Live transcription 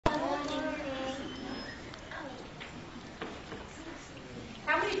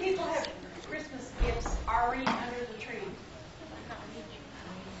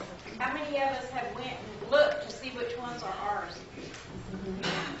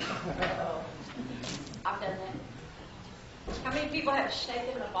people have to shake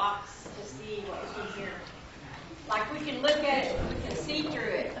in the box to see what's in here? Like we can look at it, we can see through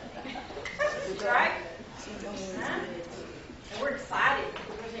it. Right? Huh? And we're excited.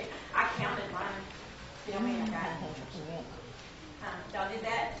 I counted mine. How many I got? Y'all did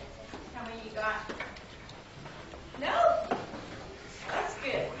that? How many you got? No? That's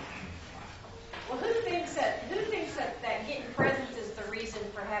good. Well, who thinks that getting presents is the reason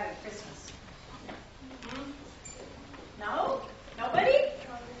for having Christmas? No? Nobody?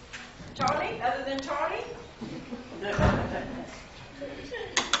 Charlie? Other than Charlie?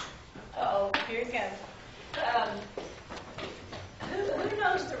 Oh, here it goes. Who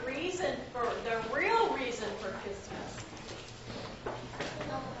knows the real reason for Christmas?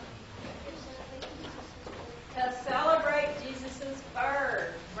 To celebrate Jesus'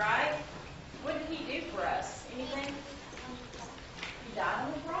 birth, right? What did he do for us? Anything? He died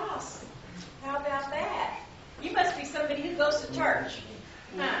on the cross. How about that? You must be somebody who goes to church.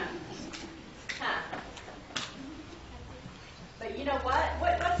 Huh? But you know what?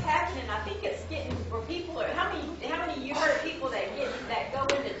 What's happening? I think it's getting where people are. How many of you heard people that go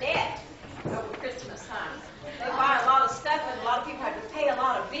into debt over Christmas time? They buy a lot of stuff, and a lot of people have to pay a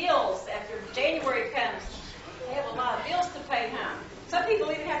lot of bills after January comes. They have a lot of bills to pay home. Some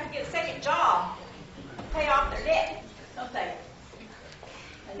people even have to get a second job to pay off their debt, don't they?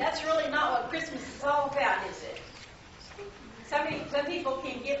 And that's really not what Christmas is all about, is it? Some people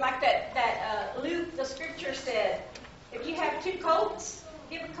can get like that Luke, the scripture said, if you have 2 coats,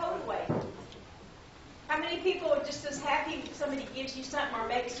 give a coat away. How many people are just as happy if somebody gives you something or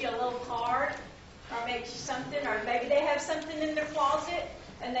makes you a little card or makes you something, or maybe they have something in their closet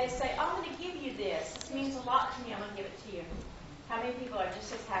and they say, I'm going to give you this. This means a lot to me. I'm going to give it to you. How many people are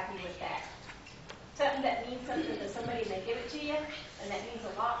just as happy with that? Something that means something to somebody and they give it to you, and that means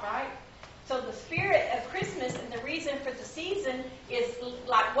a lot, right? So the spirit of Christmas and the reason for the season is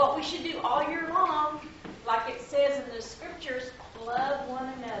like what we should do all year long. Like it says in the scriptures, love one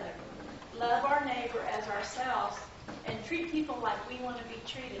another. Love our neighbor as ourselves. And treat people like we want to be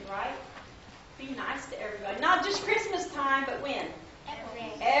treated, right? Be nice to everybody. Not just Christmas time, but when?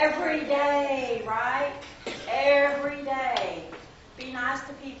 Every day, right? Every day. Be nice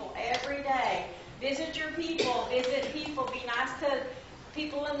to people every day. Visit your people. Visit people. Be nice to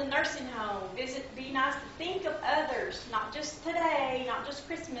people in the nursing home. Be nice to think of others. Not just today, not just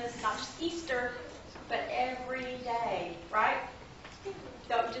Christmas, not just Easter, but every day, right?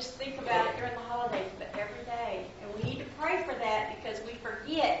 Don't just think about it during the holidays, but every day. And we need to pray for that because we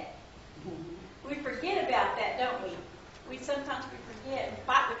forget. We forget about that, don't we? Sometimes we forget and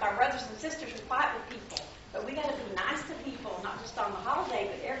fight with our brothers and sisters and fight with people. But we got to be nice to people, not just on the holiday,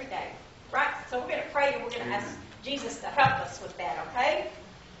 but every day. Right? So we're going to pray and we're going to ask Jesus to help us with that, okay?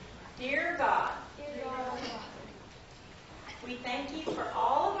 Dear God, we thank you for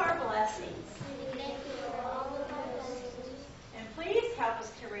all of our blessings. And please help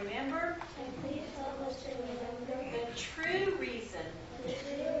us to remember the true reason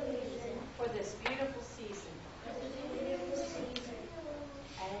for this beautiful season.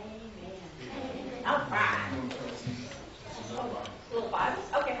 Amen. All right. Little Bibles?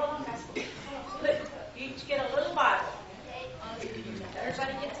 Okay, hold on, guys. Look, you each get a little Bible.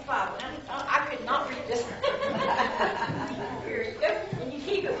 Everybody gets a Bible. I could not read this. Here you go. And you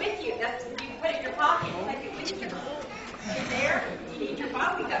keep it with you. You can put it in your pocket and take it with you. In there, you need your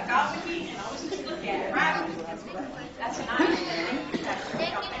Bible. You got God with you, and always just look at it, right? That's nice.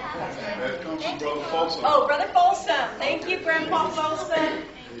 That comes from Brother Folsom. Oh, Brother Folsom. Thank you, Grandpa Folsom.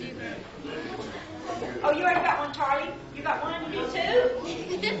 Oh, you already got one, Charlie? You got one? You too?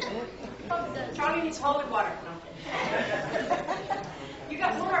 Charlie needs holy water. No. You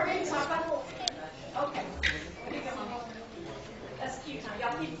got one already, Papa? Okay. Here you go, Mama. That's cute. Now,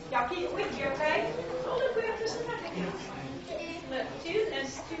 y'all keep it with you, okay? Oh, look, we have this one. Look, 2,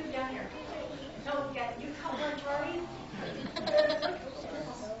 there's 2 down here. No, you got one, Charlie?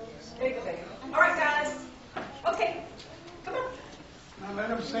 There you go, baby. All right, guys. Okay. Come on. Now let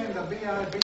them sing the B.I.B.